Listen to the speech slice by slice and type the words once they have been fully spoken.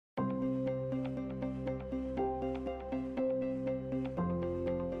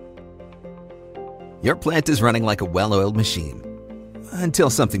Your plant is running like a well-oiled machine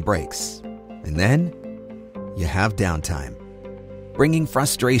until something breaks. And then you have downtime, bringing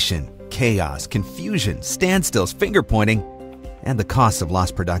frustration, chaos, confusion, standstills, finger-pointing, and the cost of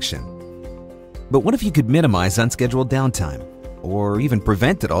lost production. But what if you could minimize unscheduled downtime, or even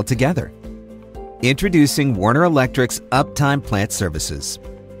prevent it altogether? Introducing Werner Electric's Uptime Plant Services.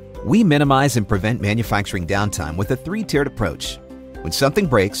 We minimize and prevent manufacturing downtime with a three-tiered approach. When something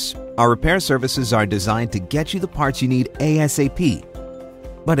breaks, our repair services are designed to get you the parts you need ASAP.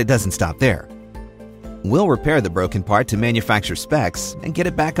 But it doesn't stop there. We'll repair the broken part to manufacturer specs and get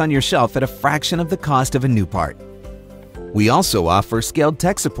it back on your shelf at a fraction of the cost of a new part. We also offer scaled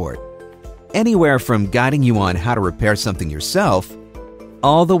tech support, anywhere from guiding you on how to repair something yourself,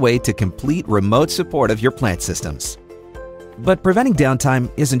 all the way to complete remote support of your plant systems. But preventing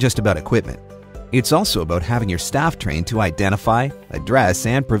downtime isn't just about equipment. It's also about having your staff trained to identify, address,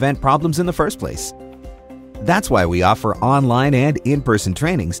 and prevent problems in the first place. That's why we offer online and in-person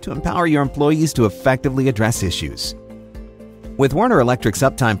trainings to empower your employees to effectively address issues. With Werner Electric's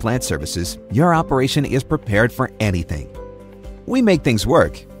Uptime Plant Services, your operation is prepared for anything. We make things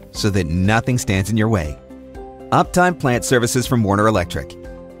work so that nothing stands in your way. Uptime Plant Services from Werner Electric.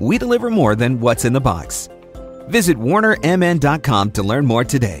 We deliver more than what's in the box. Visit wernermn.com to learn more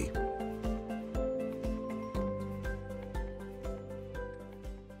today.